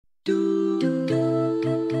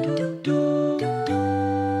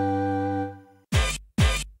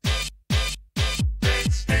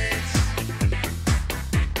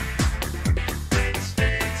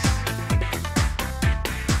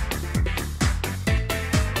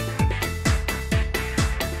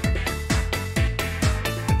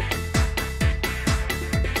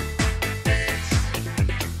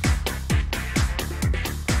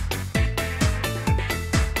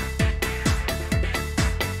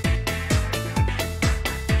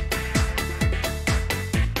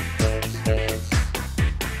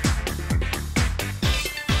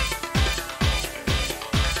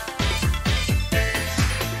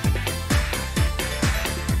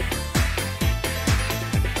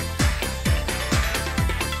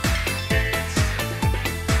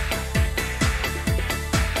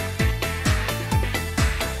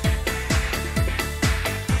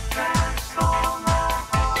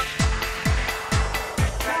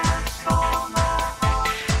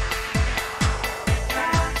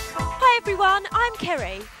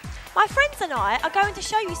Kerry. My friends and I are going to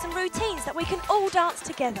show you some routines that we can all dance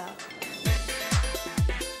together.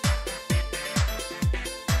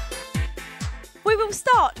 We will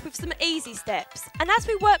start with some easy steps, and as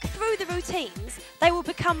we work through the routines, they will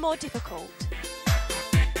become more difficult.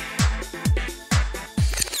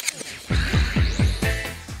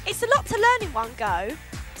 It's a lot to learn in one go,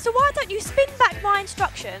 so why don't you spin back my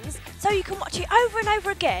instructions so you can watch it over and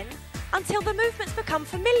over again until the movements become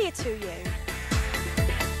familiar to you.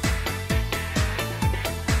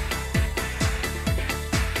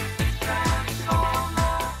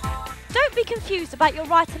 Don't be confused about your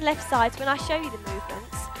right and left sides when I show you the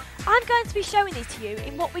movements. I'm going to be showing these to you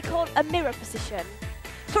in what we call a mirror position.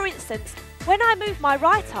 For instance, when I move my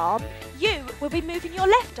right arm, you will be moving your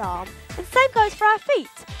left arm, and same goes for our feet.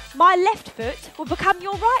 My left foot will become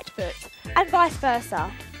your right foot, and vice versa.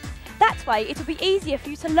 That way it will be easier for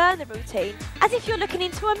you to learn the routine, as if you're looking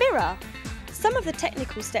into a mirror. Some of the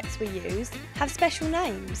technical steps we use have special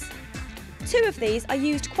names. 2 of these are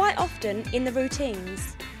used quite often in the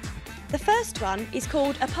routines. The first one is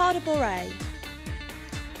called a pas de bourrée.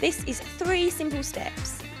 This is 3 simple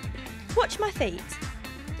steps. Watch my feet.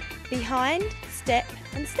 Behind, step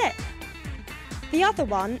and step. The other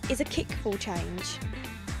one is a kick ball change.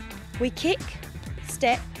 We kick,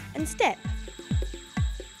 step and step.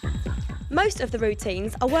 Most of the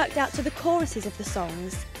routines are worked out to the choruses of the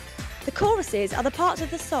songs. The choruses are the parts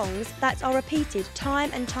of the songs that are repeated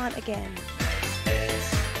time and time again.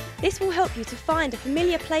 This will help you to find a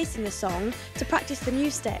familiar place in the song to practice the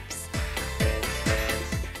new steps.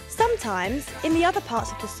 Sometimes, in the other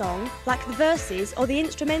parts of the song, like the verses or the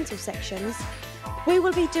instrumental sections, we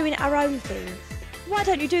will be doing our own thing. Why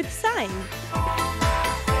don't you do the same?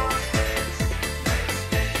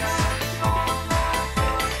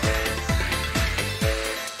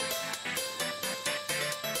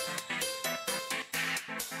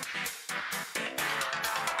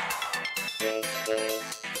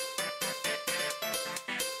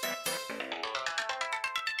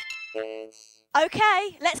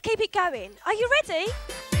 Okay, let's keep it going. Are you ready?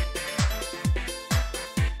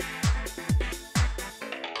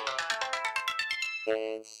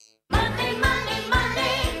 Money, money,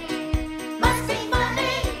 money, must be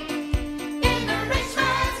money in the rich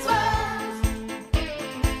man's world.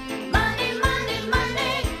 Money, money,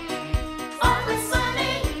 money, always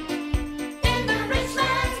sunny in the rich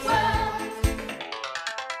man's world.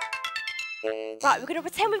 Right, we're going to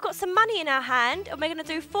pretend we've got some money in our hand and we're going to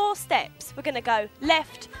do 4 steps. We're going to go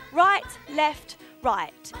left, right,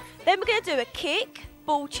 right. Then we're going to do a kick,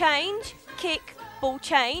 ball change,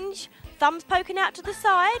 thumbs poking out to the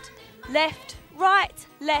side, left, right.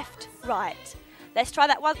 Let's try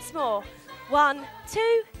that once more. 1,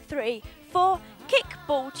 2, 3, 4, kick,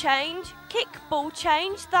 ball change,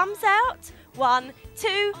 thumbs out. 1,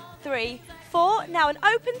 2, 3, 4. Now an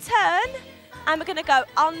open turn, and we're going to go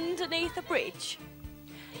underneath the bridge.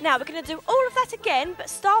 Now we're going to do all of that again, but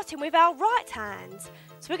starting with our right hand.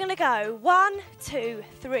 So we're going to go 1, 2,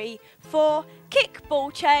 3, 4, kick, ball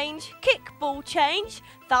change,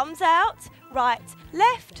 thumbs out, right,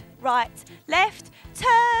 left,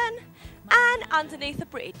 turn, and underneath the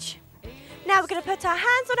bridge. Now we're going to put our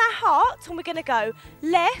hands on our heart, and we're going to go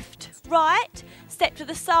left, right, step to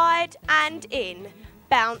the side and in.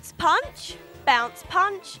 Bounce, punch, bounce,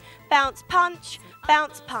 punch, bounce, punch,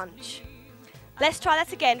 bounce, punch. Let's try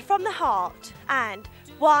that again from the heart. And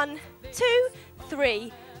 1, 2,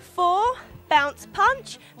 3, 4, bounce,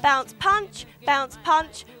 punch, bounce, punch, bounce,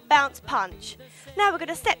 punch, bounce, punch. Now we're going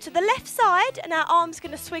to step to the left side, and our arm's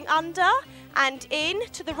going to swing under and in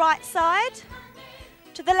to the right side,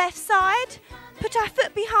 to the left side, put our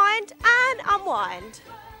foot behind and unwind.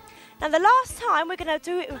 Now the last time we're going to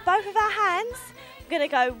do it with both of our hands. We're going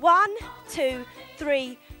to go 1, 2,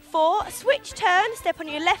 3, 4, switch turn, step on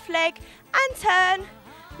your left leg and turn,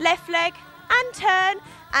 left leg and turn,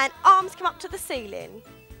 and arms come up to the ceiling.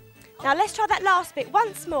 Now let's try that last bit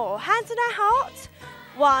once more. Hands on our heart.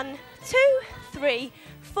 1, 2, 3,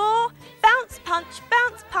 4, bounce, punch,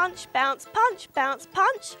 bounce, punch, bounce, punch, bounce,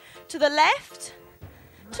 punch, to the left,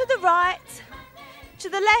 to the right, to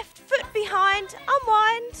the left, foot behind,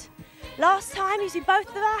 unwind. Last time using both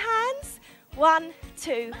of our hands. 1,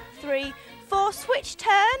 2, 3, 4, switch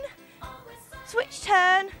turn,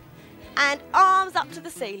 and arms up to the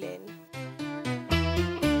ceiling.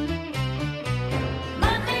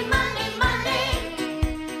 Money, money, money,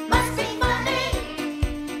 must be money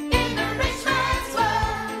in the rich man's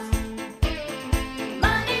world.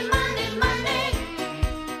 Money, money, money,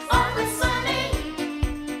 always sunny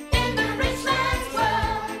in the rich man's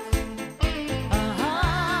world.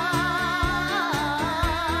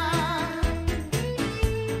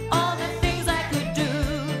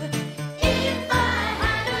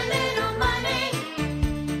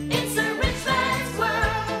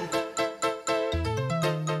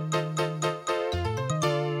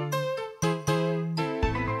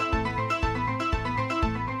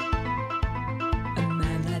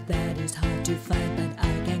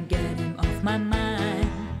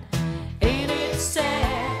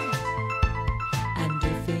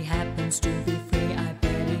 wants to be free, I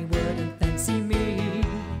bet he wouldn't fancy me.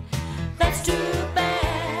 That's too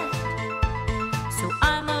bad, so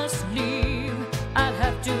I must leave. I'll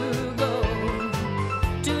have to go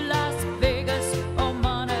to Las Vegas or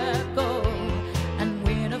Monaco and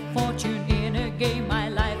win a fortune in a game. My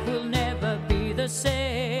life will never be the same.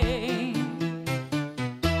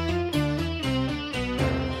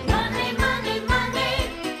 Money, money, money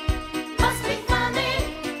must be funny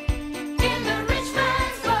in the rich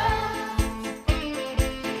man's world.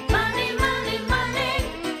 Money, money, money,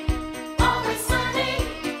 always sunny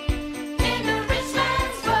in the rich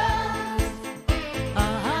man's world.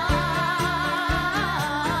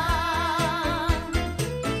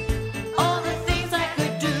 All the things I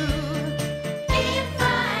could do if I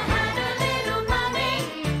had a little money.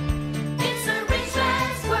 It's a rich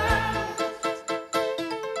man's world.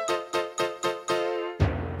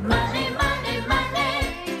 Money, money, money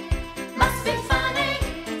must be funny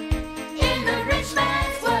in the rich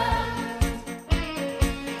man's world.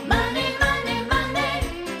 Money, money, money,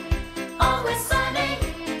 always sunny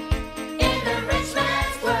in the rich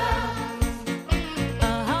man's world.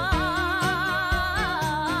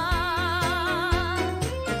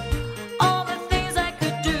 All the things I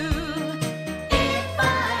could do. If I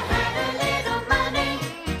had a little money,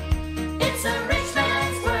 it's a rich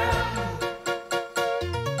man's world.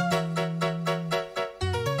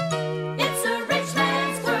 It's a rich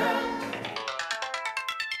man's world.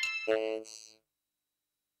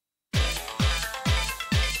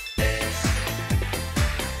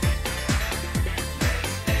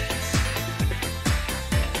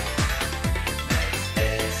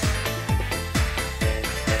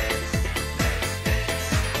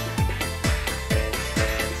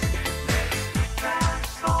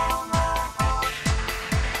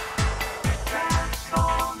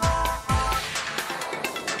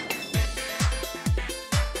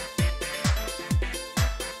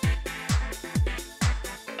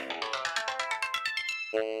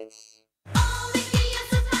 Oh, Mickey, you're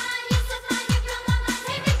so fine, you blow my mind.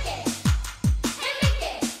 Hey, Mickey, hey,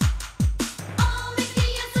 Mickey. Oh, Mickey,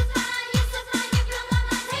 you're so fine, you blow my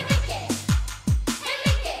mind. Hey, Mickey, hey,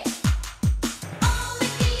 Mickey. Oh,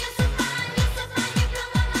 Mickey, you're so fine, you blow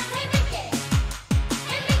my mind. Hey, Mickey,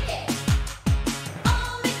 hey, Mickey.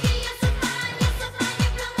 Oh, Mickey, you're so fine, you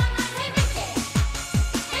blow my mind. Hey, Mickey,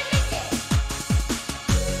 hey, Mickey.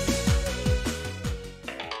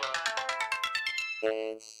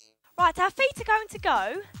 Right, our feet are going to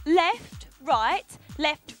go left, right,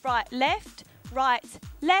 left, right, left, right,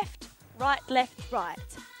 left, right, left,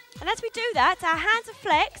 right. And as we do that, our hands are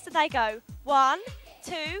flexed and they go 1,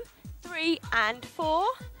 2, 3 and 4,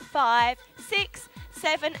 5, 6,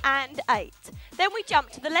 7 and 8. Then we jump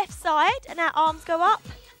to the left side and our arms go up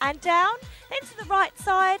and down, then to the right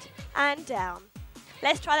side and down.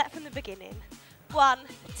 Let's try that from the beginning. 1,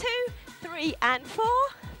 2, 3 and 4,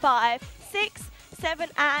 5, 6, 7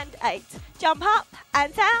 and 8. Jump up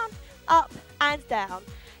and down, up and down.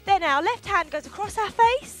 Then our left hand goes across our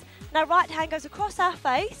face and our right hand goes across our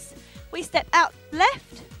face. We step out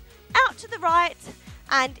left, out to the right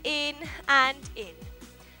and in and in.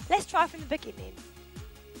 Let's try from the beginning.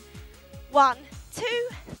 1, 2,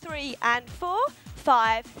 3 and 4,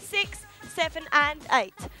 5, 6, 7 and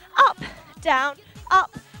 8. Up, down,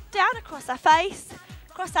 across our face,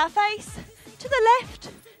 to the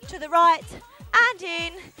left, to the right, and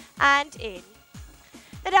in, and in.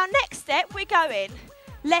 Then our next step, we go in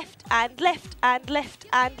left and left and left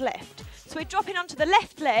and left. So we're dropping onto the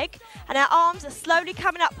left leg and our arms are slowly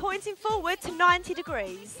coming up, pointing forward to 90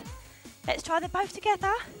 degrees. Let's try them both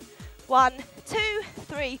together. 1, 2,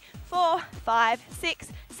 3, 4, 5, 6,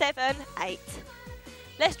 7, 8.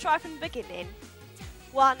 Let's try from the beginning.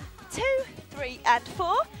 1, 2, 3 and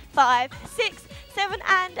 4, 5, 6, 7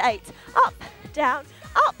 and 8. Up,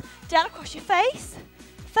 down across your face,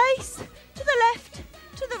 to the left,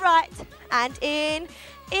 to the right, and in,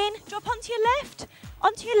 drop onto your left,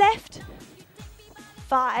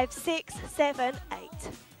 5, 6, 7, 8.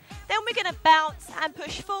 Then we're going to bounce and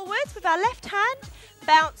push forwards with our left hand,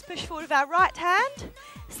 bounce, push forward with our right hand,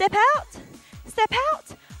 step out,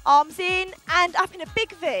 arms in and up in a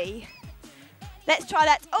big V. Let's try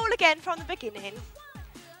that all again from the beginning.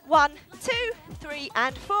 1, 2, 3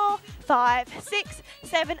 and 4, 5, 6,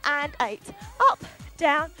 7 and 8. Up,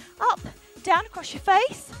 down across your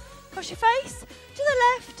face, to the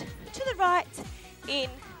left, to the right, in,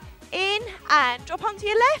 and drop onto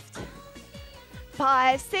your left.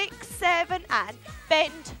 5, 6, 7 and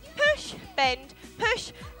bend,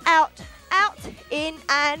 push, out, in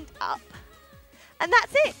and up. And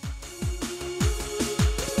that's it.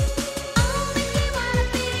 Oh, Mickey, wanna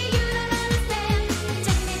be, you don't understand.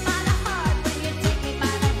 Take me by the heart.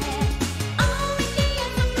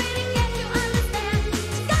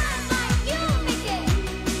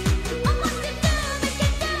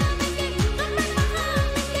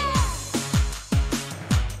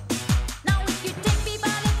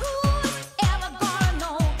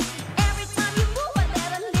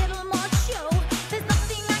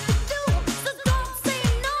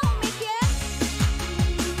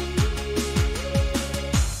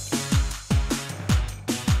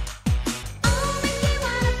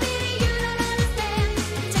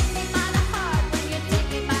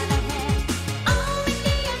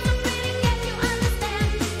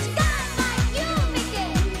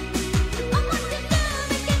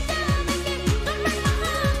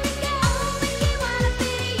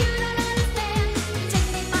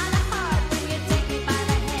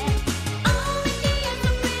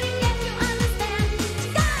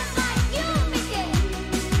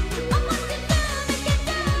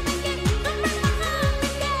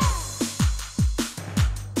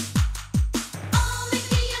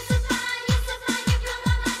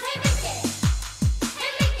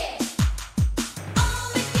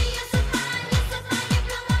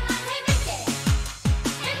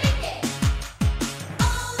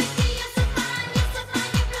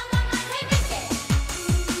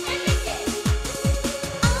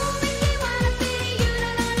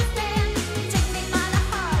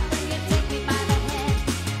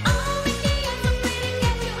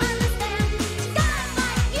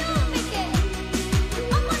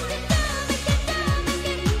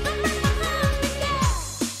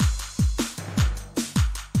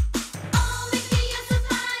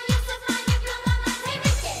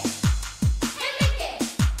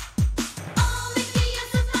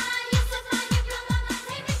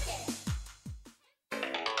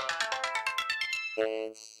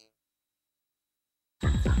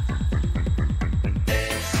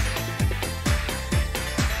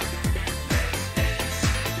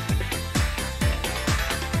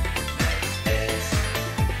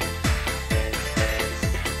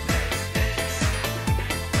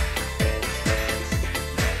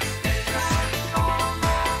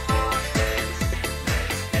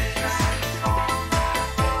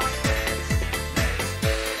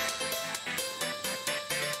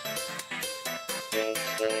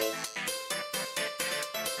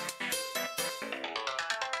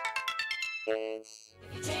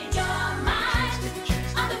 Change your mind.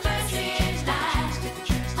 I'm the first in line.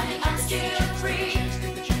 Honey, I'm still free.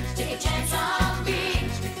 Take a chance on me.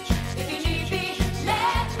 If you need me,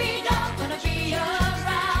 let me know. Gonna be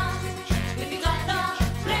around. If you got no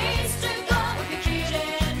place to go, if you're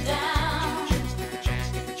feeling down,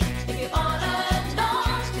 if you're all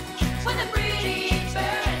alone, when the pretty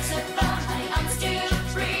birds have flown, honey, I'm still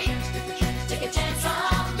free. Take a chance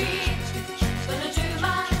on me. Gonna do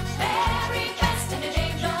my very best, and it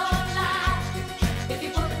ain't no lie. If you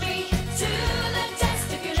put me to the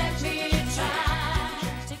test, if you let me try.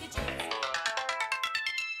 Take a chance.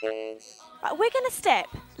 Right, we're going to step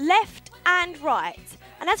left and right.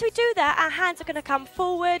 And as we do that, our hands are going to come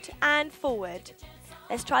forward and forward.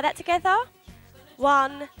 Let's try that together.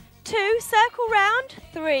 1, 2, circle round.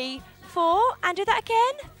 3, 4, and do that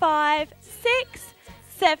again. 5, 6,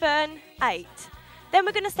 7, 8. Then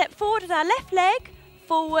we're going to step forward with our left leg,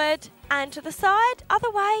 forward and to the side,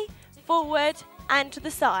 other way, forward and to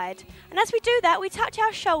the side. And as we do that, we touch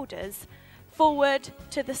our shoulders. Forward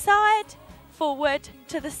to the side, forward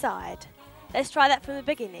to the side. Let's try that from the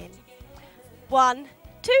beginning. 1,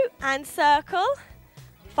 2, and circle.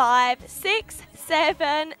 5, 6,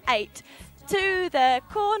 7, 8. To the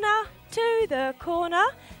corner,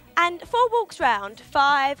 and 4 walks round.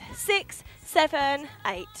 5, 6, 7,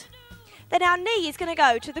 8. Then our knee is going to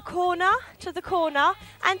go to the corner,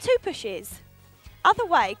 and 2 pushes. Other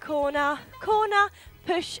way, corner,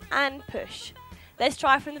 push and push. Let's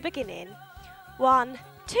try from the beginning. 1,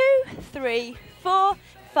 2, 3, 4,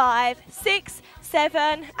 5, 6,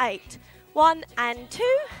 7, 8. 1 and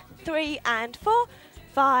 2, 3 and 4,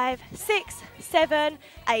 5, 6, 7,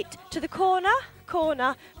 8. To the corner,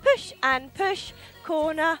 push and push,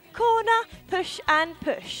 corner, push and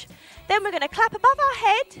push. Then we're going to clap above our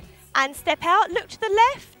head and step out, look to the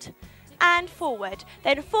left and forward.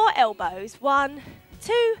 Then 4 elbows, 1,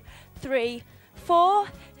 2, 3, 4,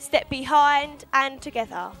 step behind and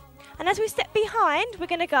together. And as we step behind, we're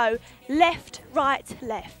going to go left, right,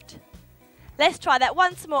 left. Let's try that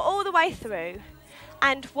once more all the way through.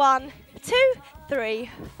 And 1, 2, 3,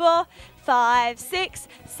 4, 5, 6,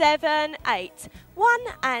 7, 8. 1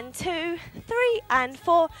 and 2, 3 and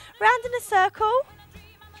 4. Round in a circle.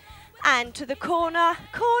 And to the corner,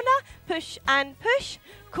 push and push.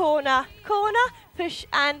 Corner, push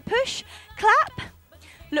and push. Clap.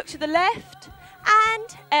 Look to the left.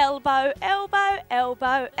 And elbow,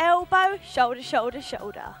 shoulder, shoulder.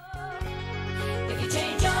 If you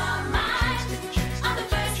change your mind, I'm the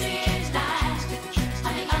first in line.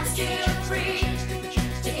 Honey, I'm still free.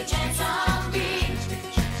 Take a chance on me.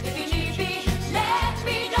 If you need me, let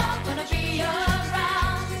me know. Gonna be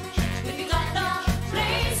around. If you got no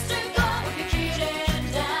place to go, if you're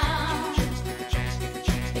feeling down,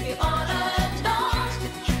 if you're all alone,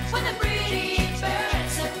 when the pretty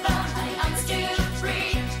birds have flown, honey, I'm still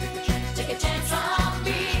free. Take a chance on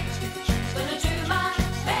me. Gonna do my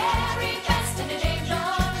very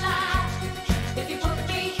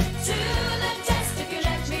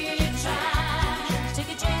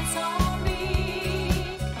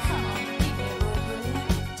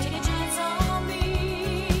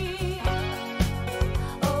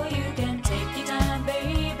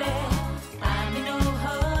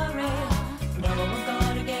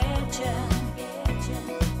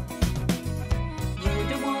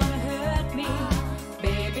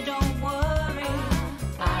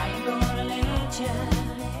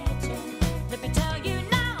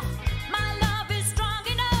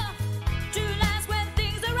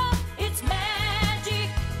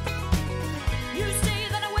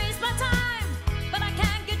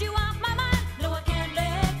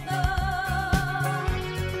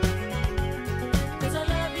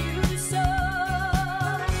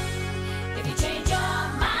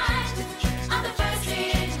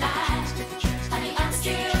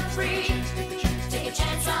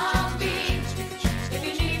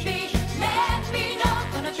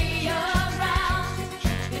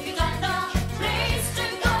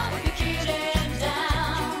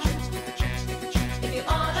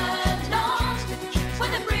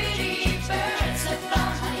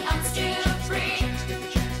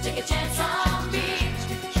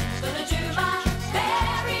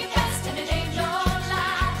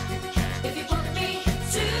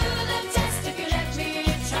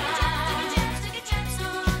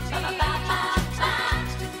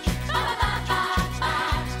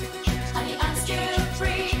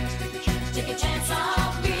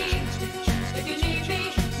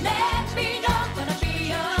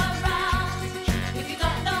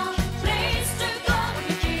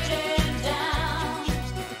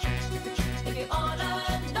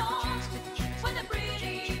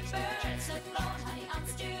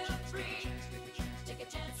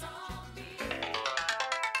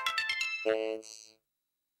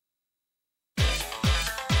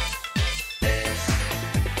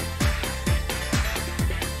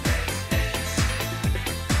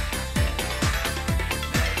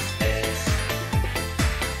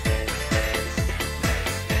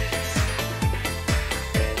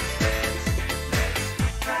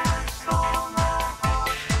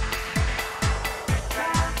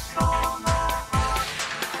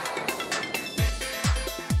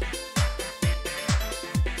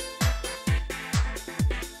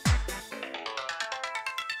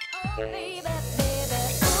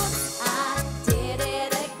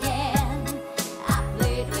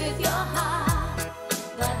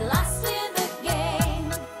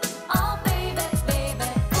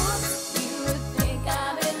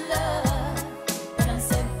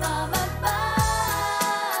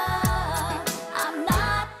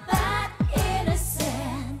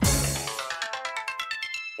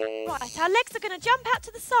Right, our legs are going to jump out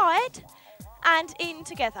to the side and in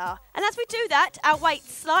together. And as we do that, our weight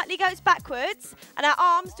slightly goes backwards and our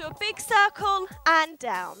arms do a big circle and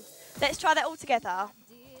down. Let's try that all together.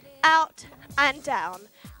 Out and down.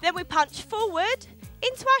 Then we punch forward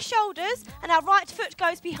into our shoulders and our right foot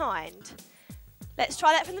goes behind. Let's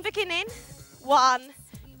try that from the beginning. 1,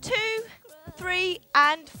 2, 3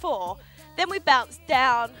 and 4. Then we bounce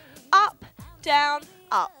down, up,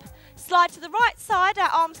 up. Slide to the right side, our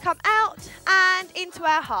arms come out and into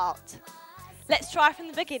our heart. Let's try from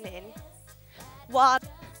the beginning. 1,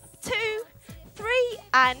 2, 3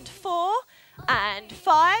 and 4 and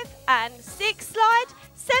 5 and 6, slide,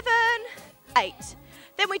 7, 8.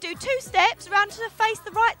 Then we do 2 steps around to face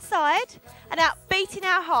the right side and out beating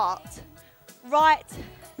our heart. Right,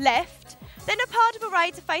 left, then a pas de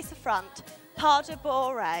bourrée to face the front. Pas de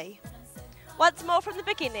bourrée. Once more from the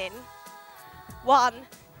beginning. 1,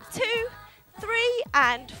 2, 3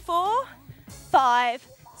 and 4, 5,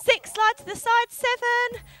 6, slide to the side,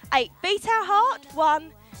 7, 8, beat our heart,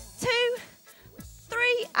 1, 2,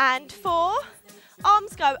 3 and 4,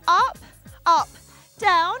 arms go up, up,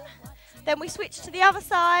 down, then we switch to the other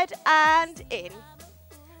side and in.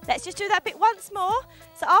 Let's just do that bit once more.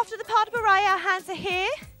 So after the pas de bourrée, our hands are here,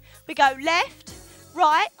 we go left,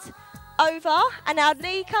 right, over, and our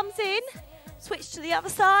knee comes in, switch to the other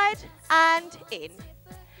side and in.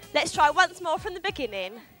 Let's try once more from the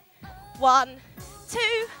beginning. 1,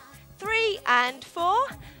 2, 3 and 4,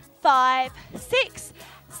 5, 6,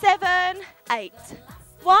 7, 8.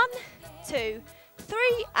 1, 2,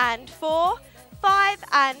 3 and 4, 5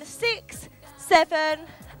 and 6, 7,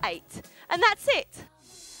 8. And that's it.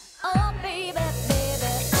 Oh baby,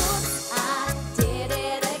 baby, oops, I did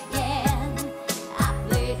it again. I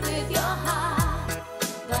played with your heart,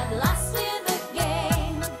 but lost in the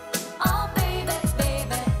game. Oh baby,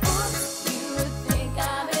 baby, oops, you think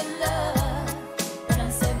I'm in love, but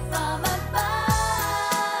I'm sent from above.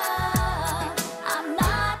 I'm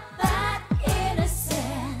not that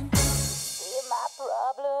innocent. See, my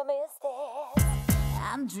problem is this: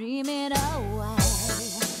 I'm dreaming away,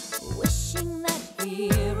 wishing that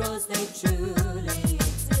heroes they truly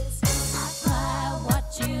exist. I cry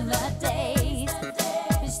watching the days.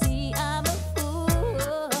 You see, I'm a fool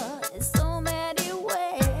in so many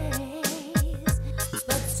ways,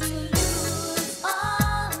 but to lose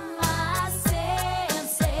all my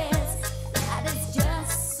senses, that is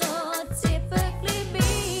just so typically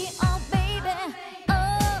me. Oh baby, oh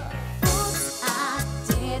oops, I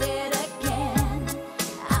did it again.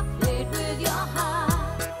 I played with your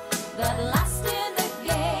heart, got lost in the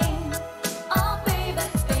game. Oh baby,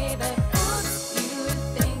 baby, oops, you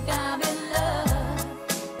think I'm in love,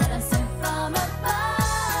 but I'm sent from above.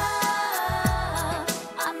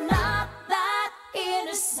 I'm not that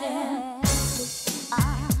innocent.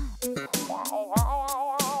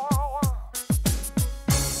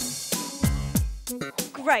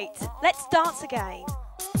 Great. Let's dance again.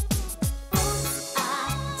 I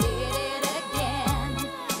did it again.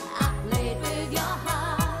 I played with your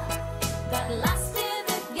heart, got lost in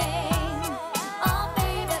the game. Oh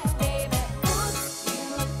baby, baby, oops, you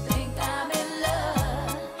think I'm in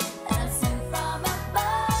love, and I'm sent from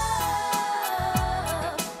above.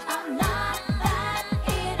 I'm not that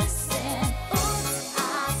innocent. Oops, I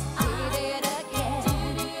did it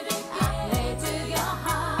again. I played with your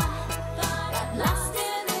heart, got lost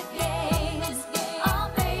in the game. Oh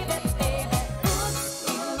baby, baby, oops,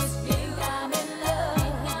 you think I'm in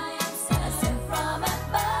love, and I'm sent from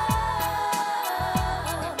above.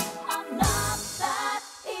 I'm not that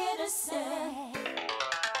innocent.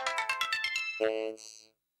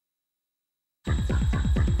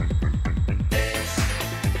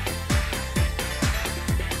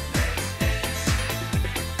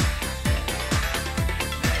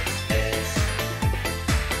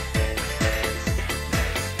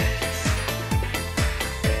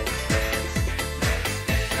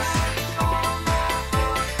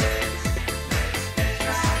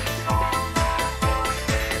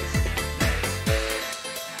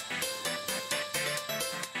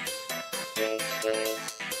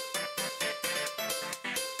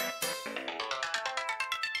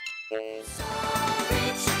 So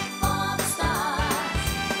reach for the stars,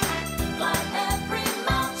 climb every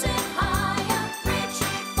mountain higher. Reach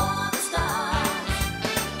for the stars,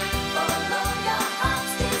 follow your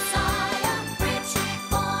heart's desire. Reach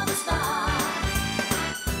for the stars,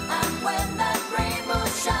 and when that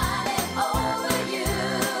rainbow's shining over you,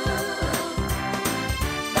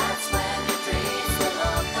 that's when your dreams will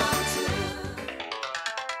all come true.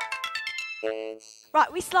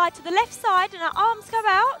 Right, we slide to the left side and our arms go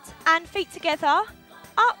out and feet together.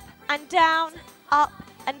 Up and down, up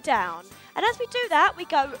and down. And as we do that, we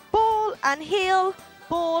go ball and heel,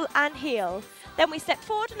 ball and heel. Then we step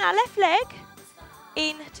forward on our left leg,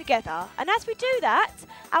 in together. And as we do that,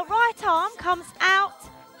 our right arm comes out,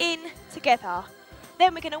 in together.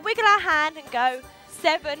 Then we're going to wiggle our hand and go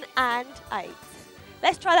 7 and 8.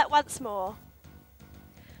 Let's try that once more.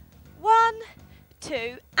 1,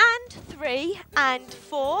 2 and 3 and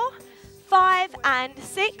 4, 5 and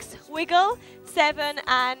 6, wiggle, 7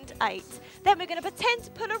 and 8. Then we're going to pretend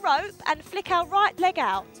to pull a rope and flick our right leg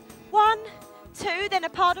out. 1, 2, then a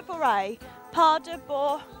pas de bourrée,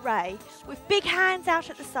 with big hands out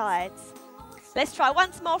at the sides. Let's try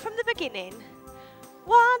once more from the beginning.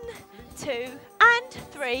 1, 2 and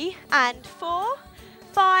 3 and 4,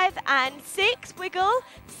 5 and 6, wiggle,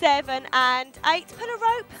 7 and 8, pull a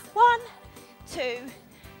rope, 1, 2,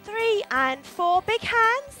 3 and 4, big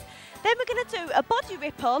hands. Then we're going to do a body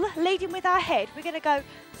ripple leading with our head. We're going to go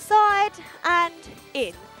side and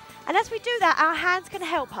in. And as we do that, our hands can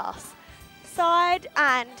help us. Side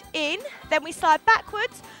and in, then we slide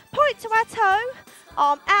backwards, point to our toe,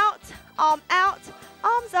 arm out,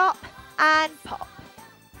 arms up and pop.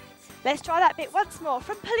 Let's try that bit once more.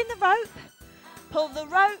 From pulling the rope, pull the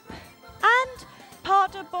rope and pas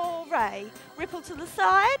de bourrée. Ripple to the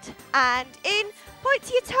side and in, point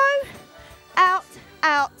to your toe, out,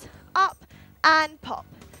 up and pop.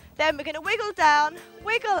 Then we're going to wiggle down,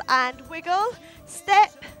 wiggle and wiggle,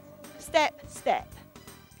 step, step, step.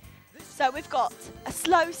 So we've got a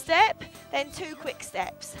slow step, then 2 quick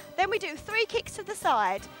steps. Then we do 3 kicks to the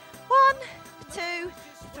side. 1, 2,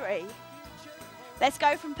 3. Let's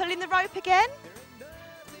go from pulling the rope again.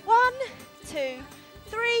 1, 2,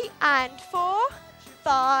 3 and 4,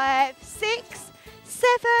 5, 6,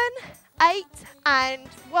 7, 8 and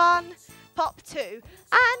 1, pop 2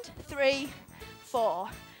 and 3, 4.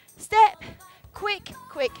 Step, quick,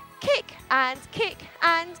 quick, kick and kick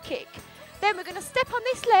and kick. Then we're going to step on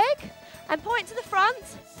this leg and point to the front,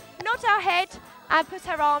 nod our head and put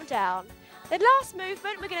our arm down. The last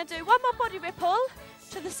movement, we're going to do one more body ripple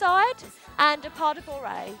to the side and a pas de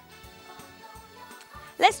bourrée.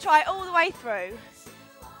 Let's try it all the way through.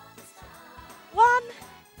 1,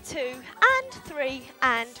 2 and 3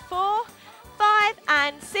 and 4, 5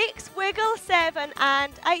 and 6, wiggle, 7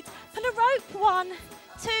 and 8. Pull a rope, 1,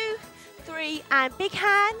 2, 3 and big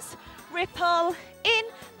hands, ripple, in,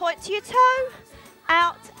 point to your toe,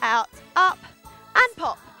 out, up and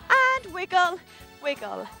pop and wiggle,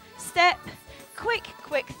 wiggle, step, quick,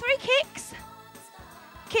 3 kicks,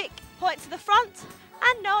 kick, point to the front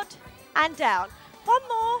and nod and down. One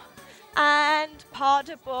more and pas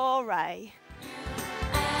de bourrée.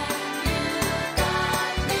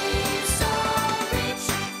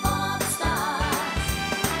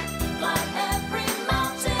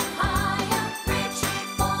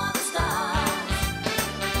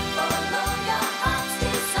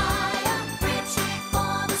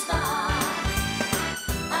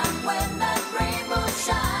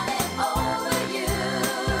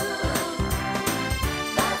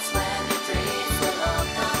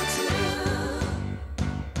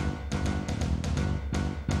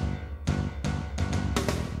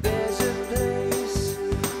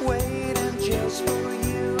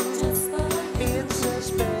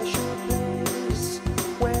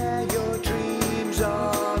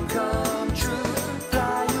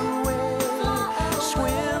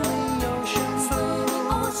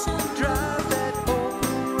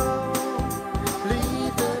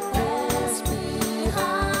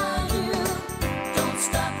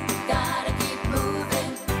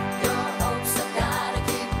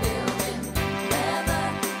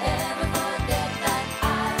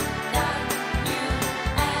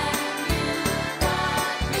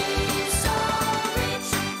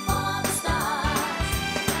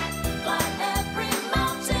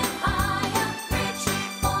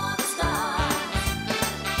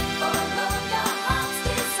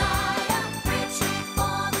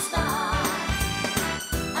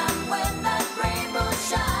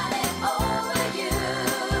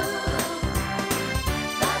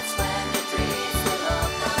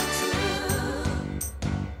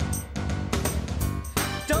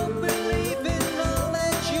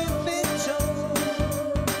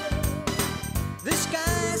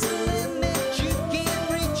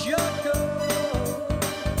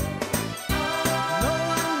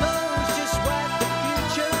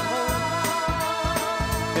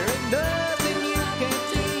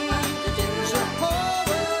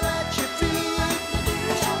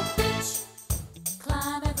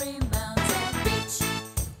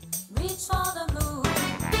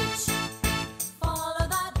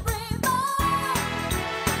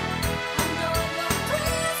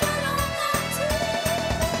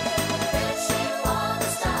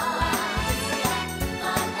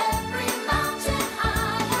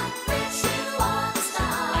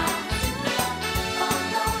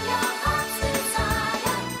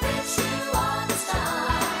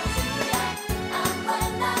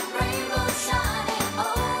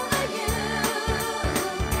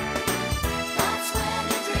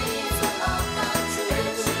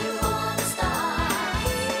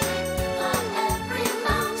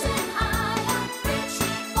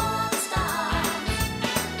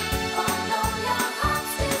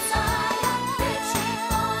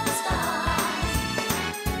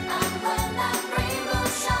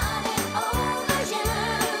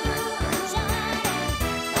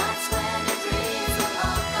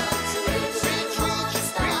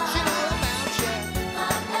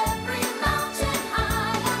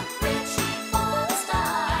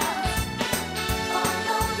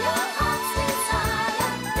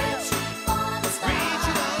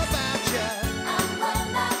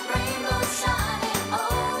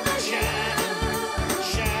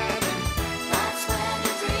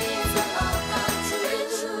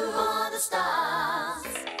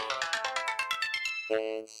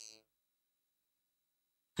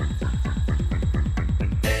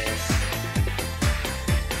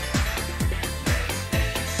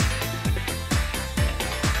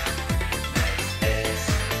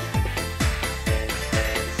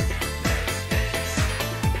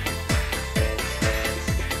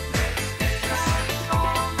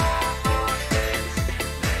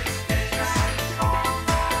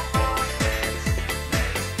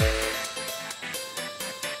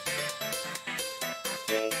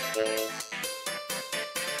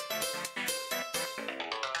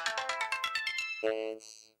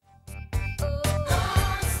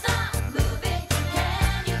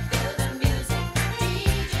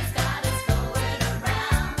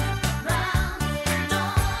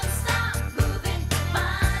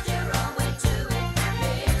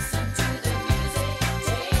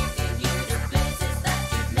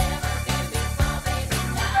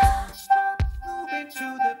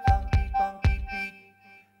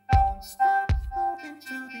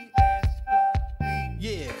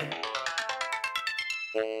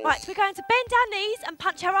 Right, we're going to bend our knees and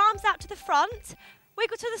punch our arms out to the front,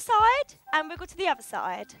 wiggle to the side and wiggle to the other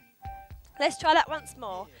side. Let's try that once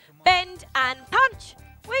more. Bend and punch,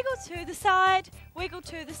 wiggle to the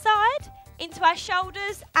side, into our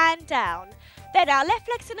shoulders and down. Then our left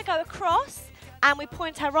leg's going to go across and we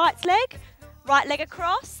point our right leg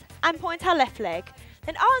across and point our left leg.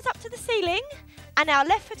 Then arms up to the ceiling and our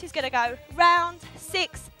left foot is going to go round,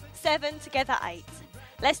 6, 7, together 8.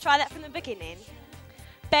 Let's try that from the beginning.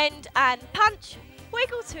 Bend and punch,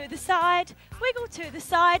 wiggle to the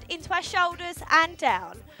side, into our shoulders and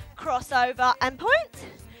down. Cross over and point,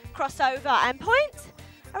 around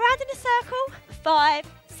in a circle, 5,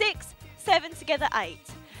 6, 7, together 8.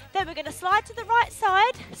 Then we're going to slide to the right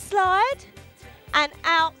side, slide, and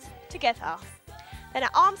out together. Then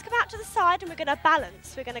our arms come out to the side and we're going to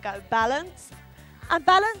balance. We're going to go balance and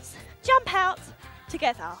balance, jump out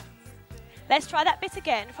together. Let's try that bit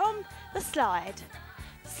again from the slide.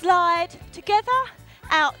 Slide together,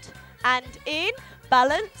 out and in,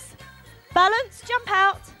 balance, balance, jump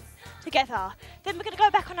out together. Then we're going to go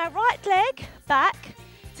back on our right leg, back,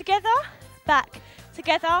 together,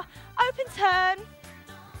 open turn,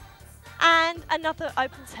 and another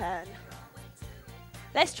open turn.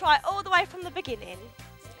 Let's try all the way from the beginning.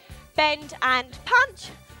 Bend and punch,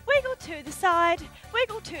 wiggle to the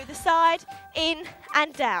side, in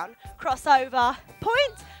and down. Cross over,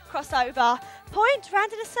 point,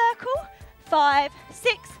 round in a circle, 5,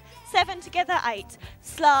 6, 7, together 8.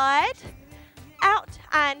 Slide, out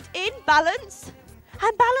and in, balance,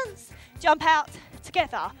 and balance. Jump out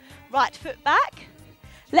together. Right foot back,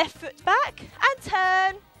 left foot back, and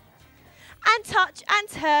turn, and touch, and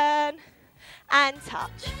turn, and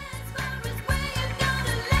touch.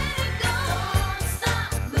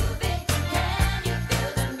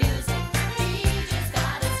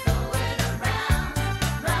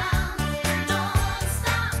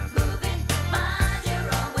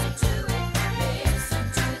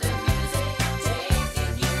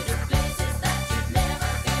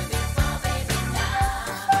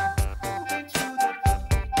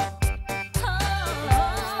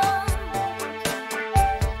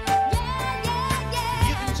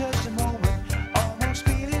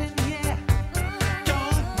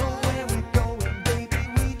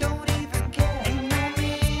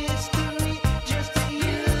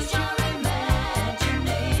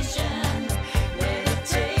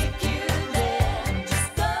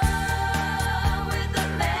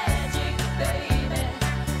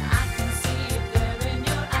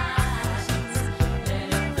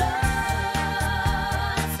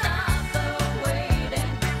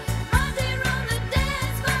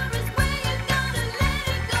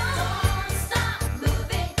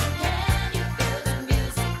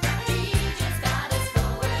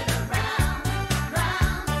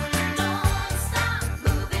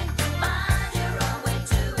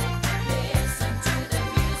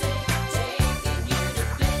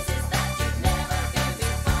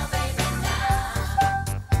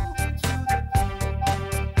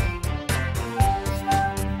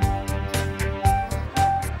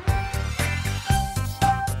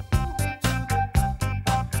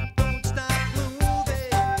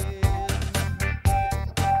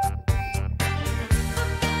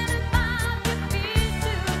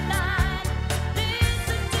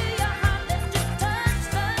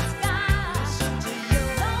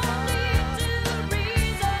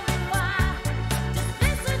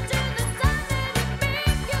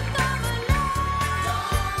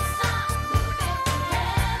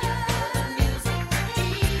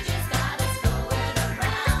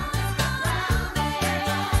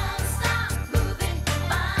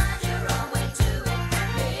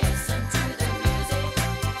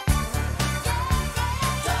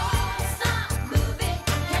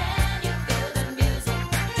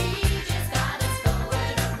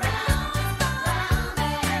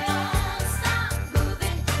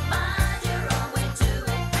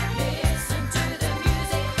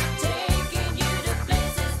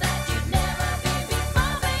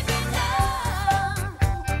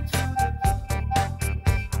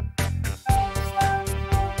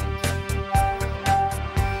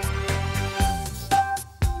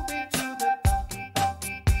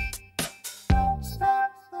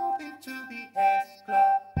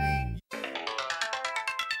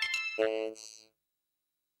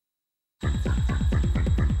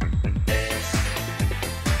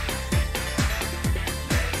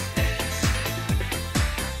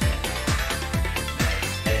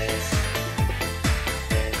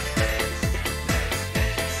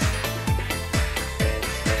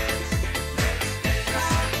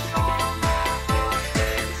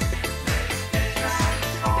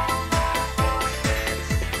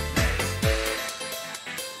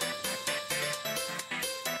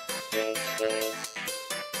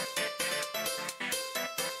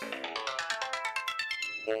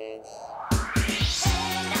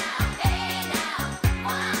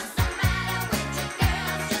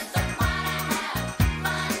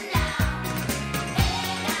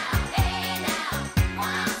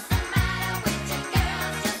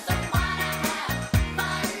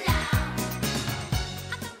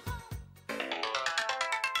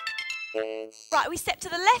 Right, we step to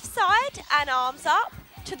the left side and arms up.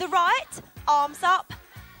 To the right, arms up.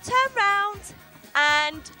 Turn round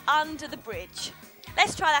and under the bridge.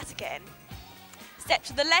 Let's try that again. Step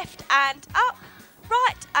to the left and up.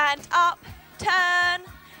 Right and up. Turn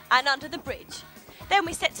and under the bridge. Then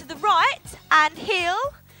we step to the right and heel.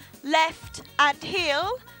 Left and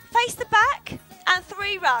heel. Face the back and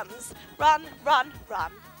 3 runs. Run, run,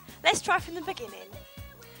 run. Let's try from the beginning.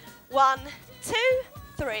 1, 2,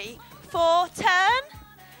 3, 4, turn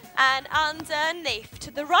and underneath.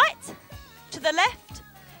 To the right, to the left,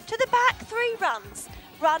 to the back, 3 runs.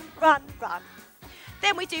 Run, run, run.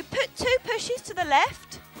 Then we do 2 pushes to the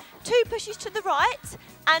left, 2 pushes to the right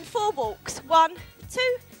and 4 walks. 1,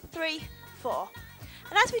 2, 3, 4.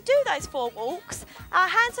 And as we do those 4 walks, our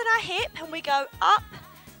hands on our hip and we go up,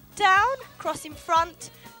 down, cross in front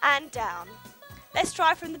and down. Let's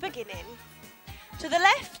try from the beginning. To the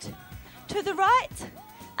left, to the right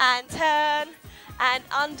and turn and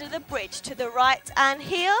under the bridge. To the right and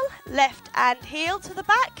heel, left and heel to the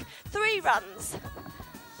back, 3 runs.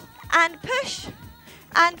 And push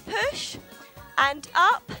and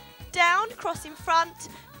up, down, cross in front,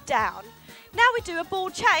 down. Now we do a ball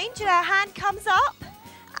change and our hand comes up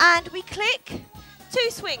and we click 2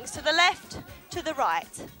 swings to the left, to the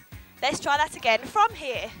right. Let's try that again from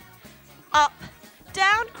here. Up,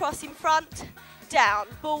 down, cross in front, down.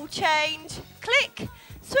 Ball change, click,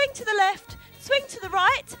 swing to the left, swing to the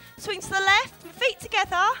right, swing to the left, feet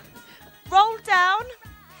together, roll down,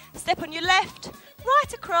 step on your left,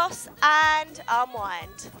 right across and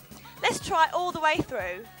unwind. Let's try all the way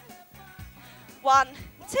through. 1,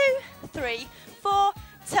 2, 3, 4,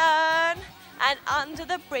 turn and under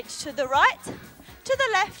the bridge. To the right, to the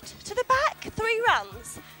left, to the back, 3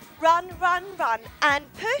 runs. Run, run, run and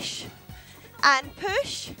push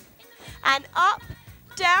and up,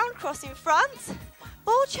 down, cross in front,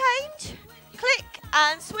 ball change, click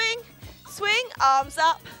and swing, swing, arms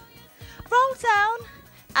up, roll down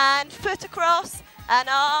and foot across and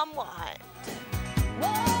unwind.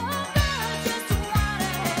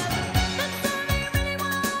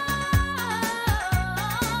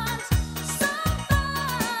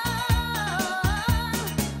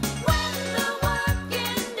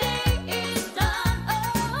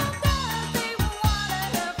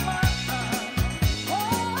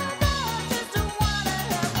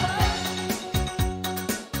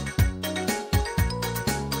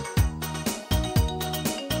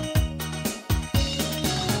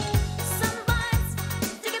 Some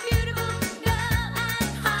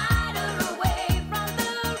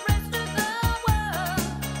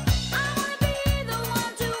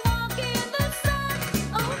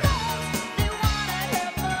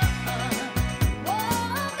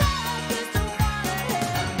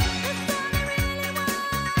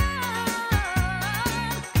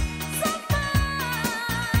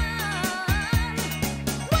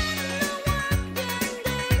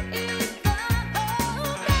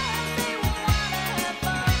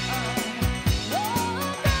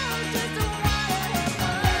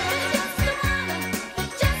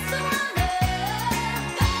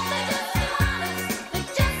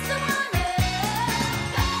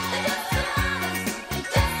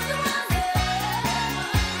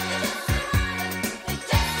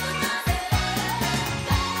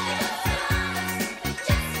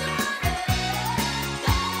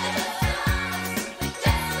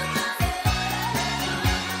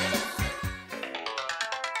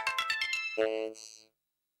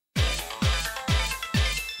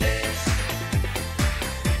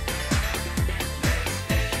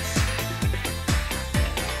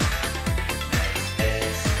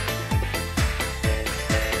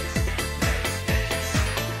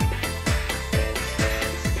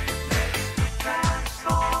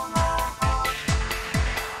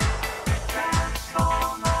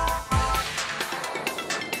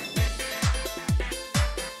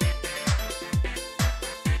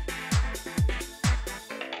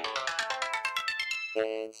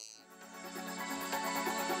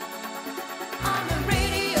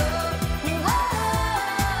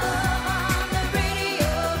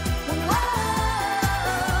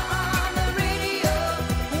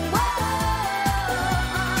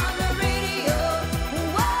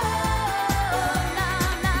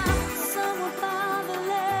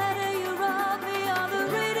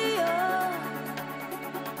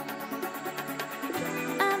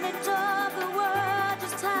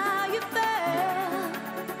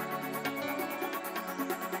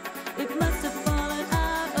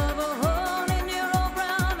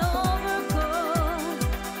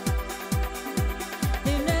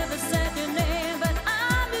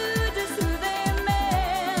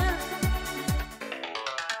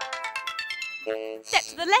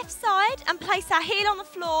place our heel on the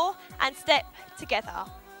floor and step together.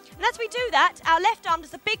 And as we do that, our left arm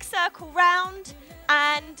does a big circle round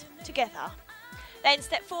and together. Then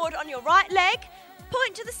step forward on your right leg,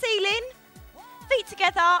 point to the ceiling, feet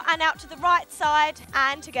together and out to the right side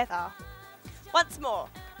and together. Once more.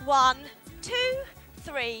 1, 2,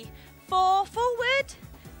 3, 4, forward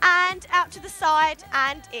and out to the side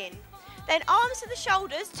and in. Then arms to the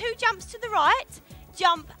shoulders, 2 jumps to the right,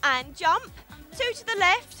 jump and jump, 2 to the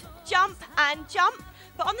left, jump and jump.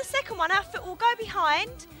 But on the second one, our foot will go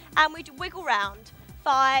behind and we wiggle round.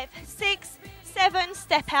 5, 6, 7,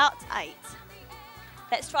 step out, 8.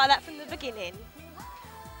 Let's try that from the beginning.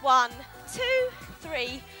 1, 2,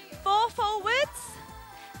 3, 4, forwards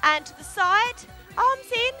and to the side,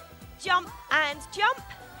 arms in, jump and jump,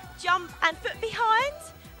 jump and foot behind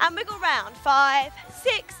and wiggle round. 5,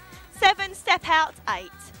 6, 7, step out, 8.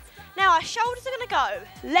 Now our shoulders are going to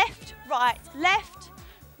go left, right, left,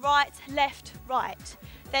 right, left, right.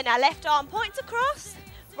 Then our left arm points across,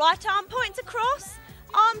 right arm points across,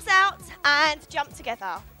 arms out and jump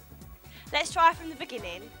together. Let's try from the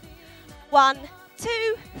beginning. 1,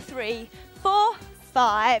 2, 3, 4,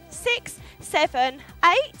 5, 6, 7,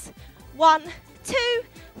 8. 1, 2,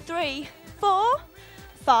 3, 4,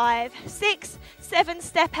 5, 6, 7,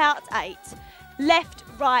 step out, 8. Left,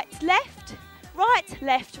 right, left, right,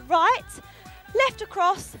 left, right, left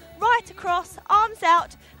across, arms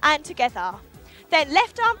out and together. Then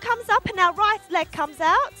left arm comes up and our right leg comes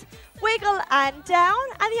out. Wiggle and down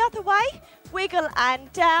and the other way, wiggle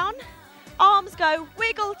and down. Arms go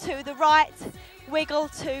wiggle to the right, wiggle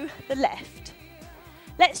to the left.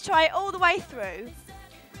 Let's try it all the way through.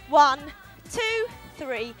 1, 2,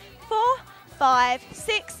 3, 4, 5,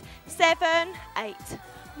 6, 7, 8.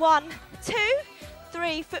 1, 2,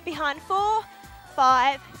 3, foot behind 4,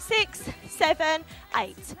 5, 6, 7,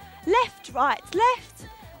 8. Left, right, left,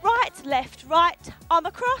 right, left, right. Arm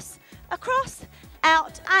across, across,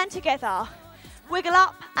 out and together. Wiggle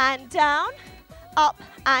up and down, up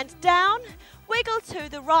and down. Wiggle to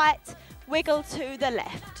the right, wiggle to the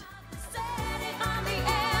left.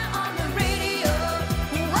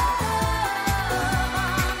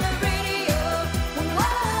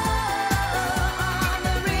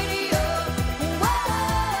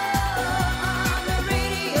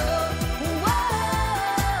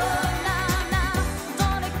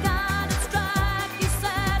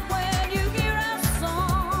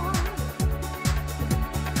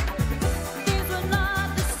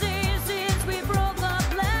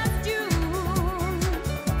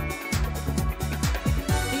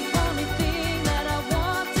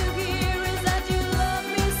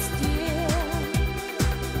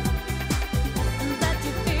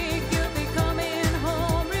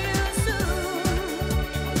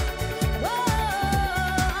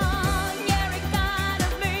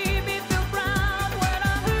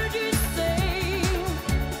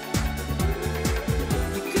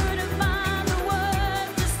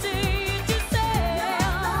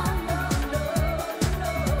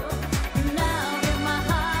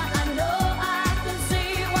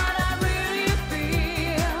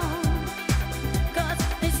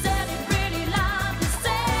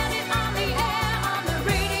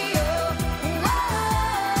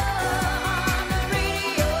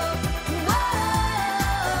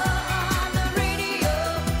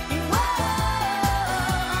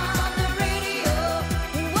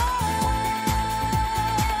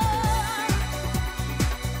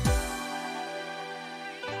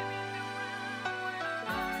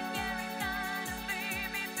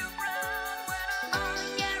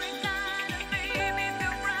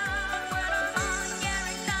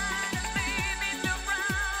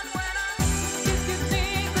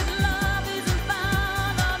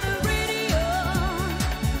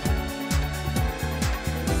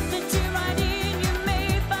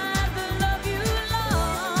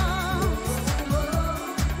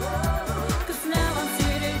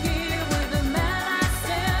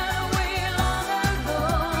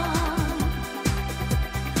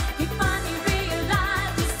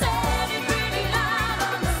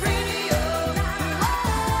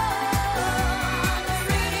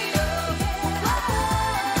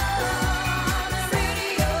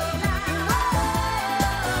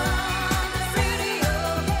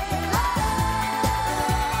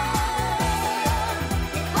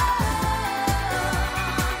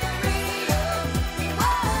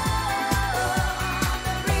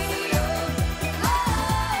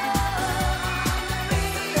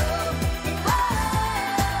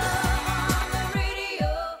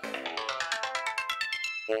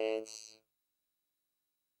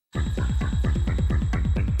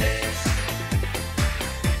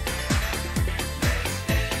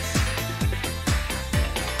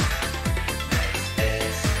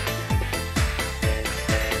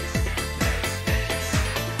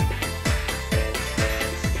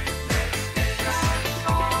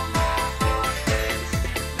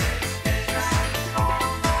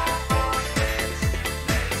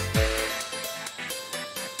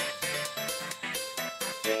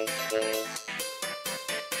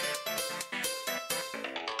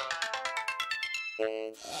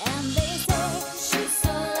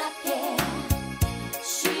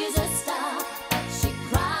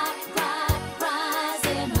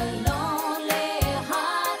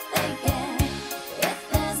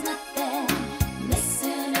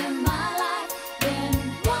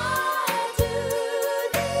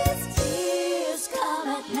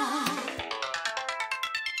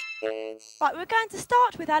 Right, we're going to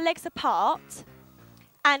start with our legs apart,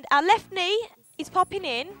 and our left knee is popping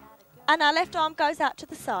in, and our left arm goes out to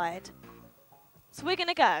the side. So we're going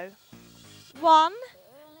to go 1,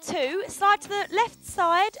 2, slide to the left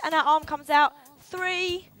side, and our arm comes out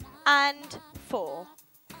 3 and 4.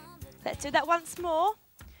 Let's do that once more.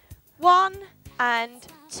 1 and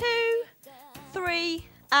 2, 3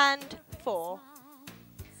 and 4.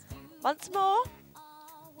 Once more.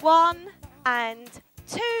 1 and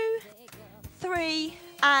 2, 3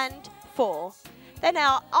 and 4. Then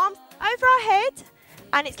our arms over our head,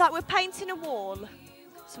 and it's like we're painting a wall.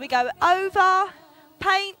 So we go over,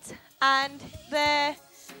 paint, and there,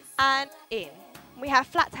 and in. We have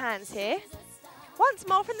flat hands here. Once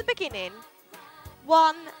more from the beginning.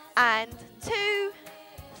 1 and 2,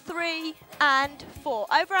 3 and 4.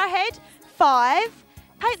 Over our head. 5.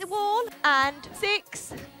 Paint the wall. And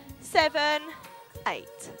 6, 7, 8.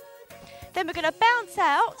 Then we're going to bounce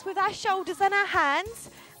out with our shoulders and our hands,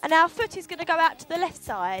 and our foot is going to go out to the left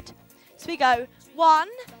side. So we go 1,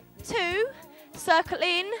 2, circle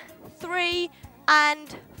in, 3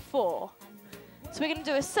 and 4. So we're going to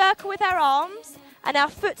do a circle with our arms, and our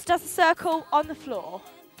foot does a circle on the floor.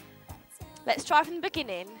 Let's try from the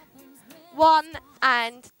beginning. 1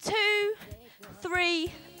 and 2,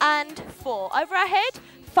 3 and 4. Over our head.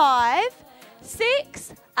 5,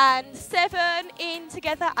 6 and 7, in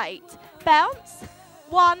together 8. Bounce.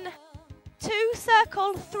 1, 2,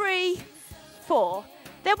 circle, 3, 4.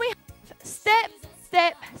 Then we have step,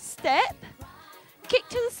 step, step. Kick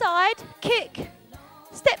to the side, kick,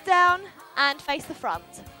 step down and face the front.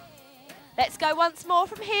 Let's go once more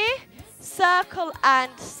from here. Circle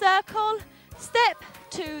and circle. Step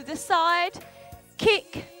to the side,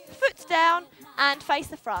 kick, foot down and face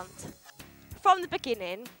the front. From the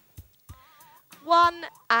beginning. 1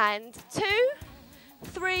 and 2,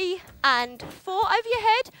 3 and 4 over your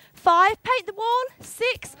head. 5, paint the wall.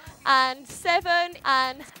 6 and 7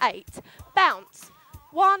 and 8. Bounce.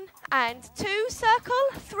 1 and 2, circle.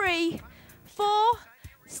 3, 4,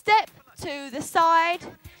 step to the side,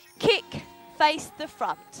 kick, face the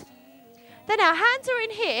front. Then our hands are in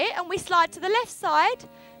here, and we slide to the left side,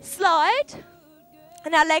 slide,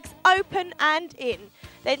 and our legs open and in.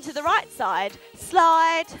 Then to the right side,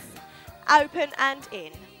 slide, open and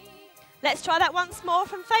in. Let's try that once more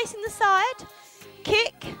from facing the side,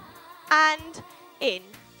 kick and in.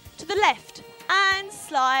 To the left and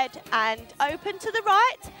slide and open, to the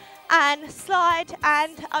right and slide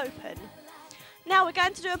and open. Now we're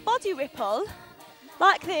going to do a body ripple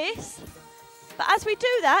like this, but as we do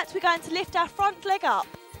that we're going to lift our front leg up,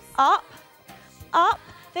 up, up,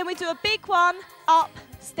 then we do a big one, up,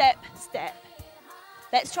 step, step.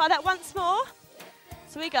 Let's try that once more.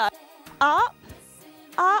 So we go up,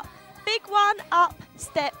 up, big one, up,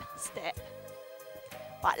 step, step.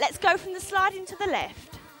 Right, let's go from the sliding to the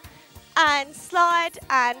left. And slide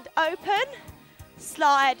and open,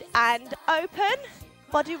 slide and open,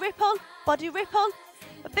 body ripple,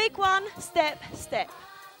 a big one, step, step.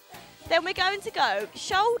 Then we're going to go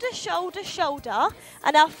shoulder, shoulder, shoulder,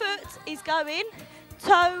 and our foot is going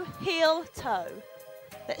toe, heel, toe.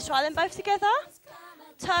 Let's try them both together.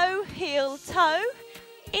 Toe, heel, toe,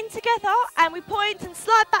 in together, and we point and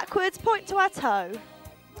slide backwards, point to our toe.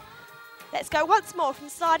 Let's go once more from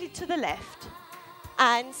sliding to the left.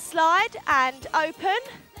 And slide and open,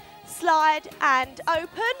 slide and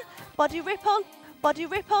open, body ripple,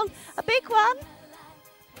 a big one.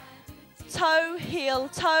 Toe, heel,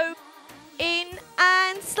 toe, in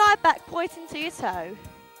and slide back, pointing to your toe.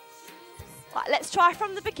 Right, let's try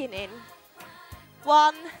from the beginning.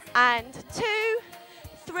 1 and 2,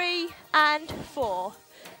 3 and 4.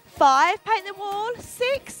 5, paint the wall.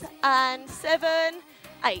 6 and 7,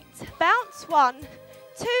 8. Bounce. 1,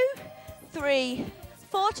 2, 3,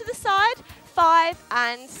 4 to the side. 5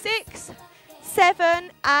 and 6,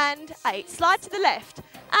 7 and 8. Slide to the left.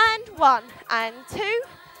 And 1 and 2,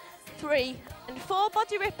 3 and 4.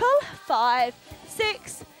 Body ripple. 5,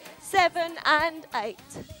 6, 7 and 8.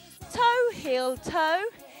 Toe, heel, toe.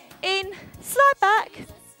 In, slide back.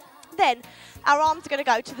 Then our arms are going to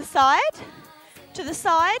go to the side,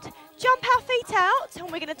 jump our feet out,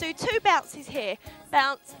 and we're going to do 2 bounces here.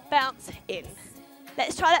 Bounce, bounce, in.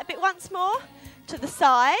 Let's try that bit once more. To the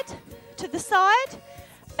side,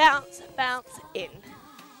 bounce, bounce, in.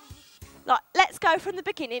 Right, let's go from the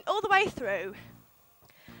beginning all the way through.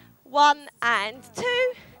 1 and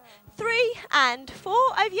 2, 3 and 4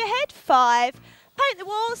 over your head. 5, paint the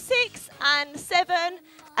wall. 6 and 7,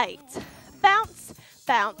 8. Bounce,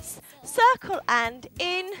 bounce, circle and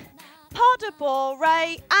in, pas de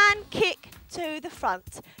bourrée and kick to the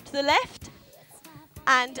front. To the left,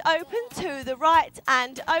 and open, 2 the right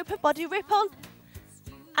and open, body ripple,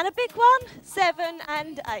 and a big one, 7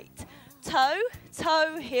 and 8. Toe,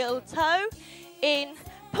 toe, heel, toe, in,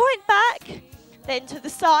 point back, then to the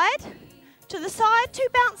side, 2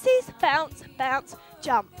 bounces, bounce, bounce,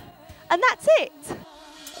 jump. And that's it.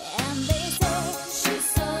 And they say she's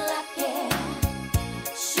so lucky,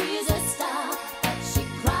 she's a star, but she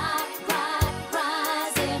cries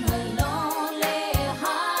in her lonely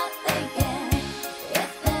heart, thinking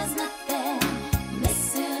if there's nothing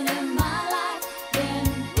missing in my life, then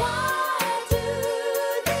why do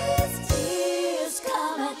these tears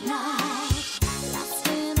come at night? Lost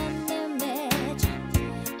in an image,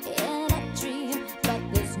 in a dream, but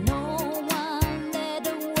there's no one there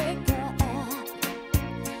to wake her up.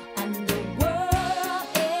 And the world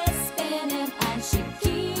is spinning and she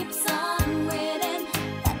keeps on winning.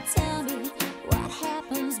 But tell me what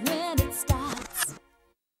happens when it stops.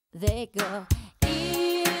 They go,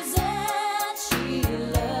 isn't she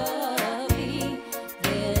lovely,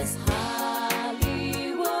 this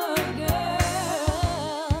Hollywood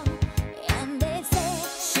girl? And they say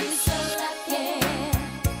she's so lucky,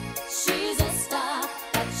 she's a star,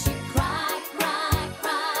 but she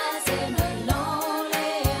cries in her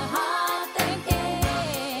lonely heart, thinking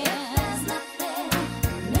if there's nothing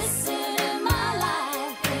missing in my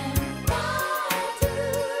life, then why do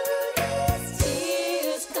these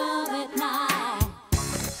tears come at night?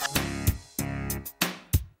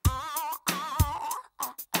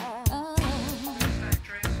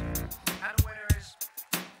 Actress and winner is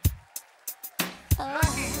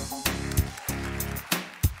Makin.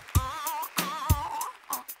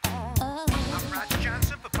 I'm Roger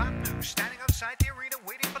Johnson for Pop News, standing outside the arena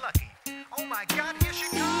waiting for Lucky. Oh my God, here she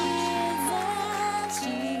comes! Isn't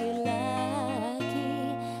she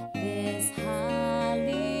lucky, this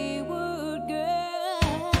Hollywood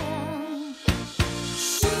girl?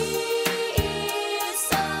 She is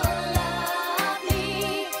so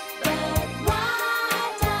lovely, but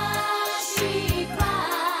why does she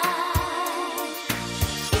cry?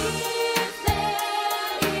 If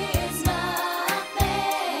there is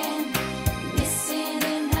nothing missing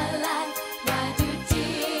in her life, why do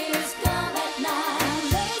tears come at night?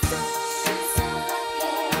 They say she's so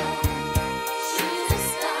lucky, she's a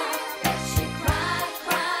star, but she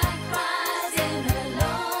cries in her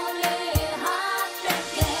lonely heart,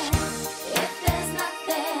 thinking if there's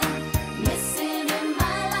nothing missing in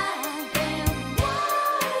my life, then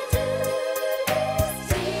why do these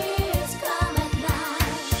tears come at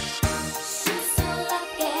night? She's so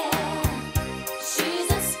lucky, she's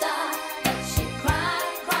a star, but she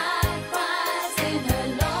cries in her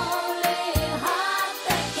lonely heart,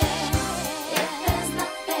 thinking if there's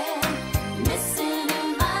nothing missing in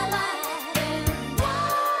my life, then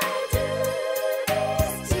why do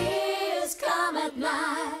these tears come at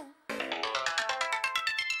night?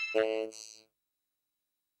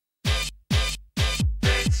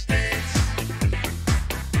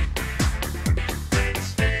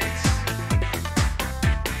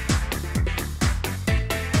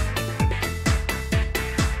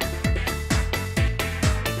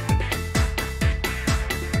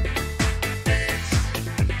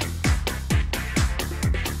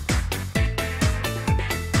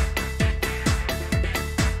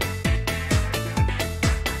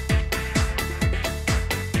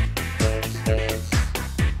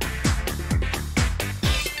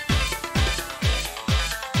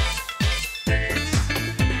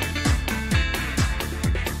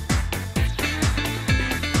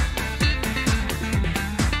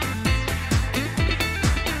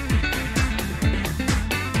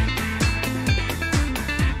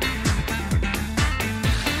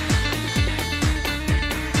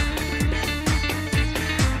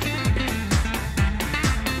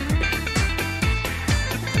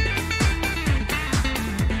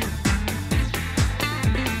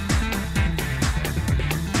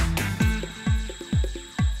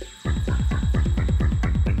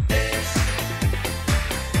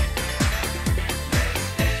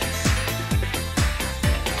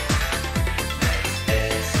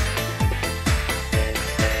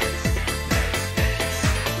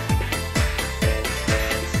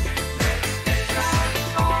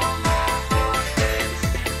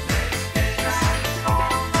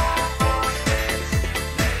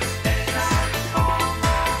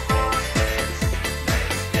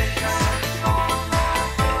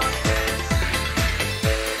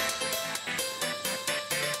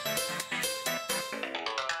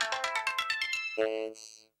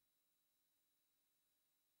 Dance.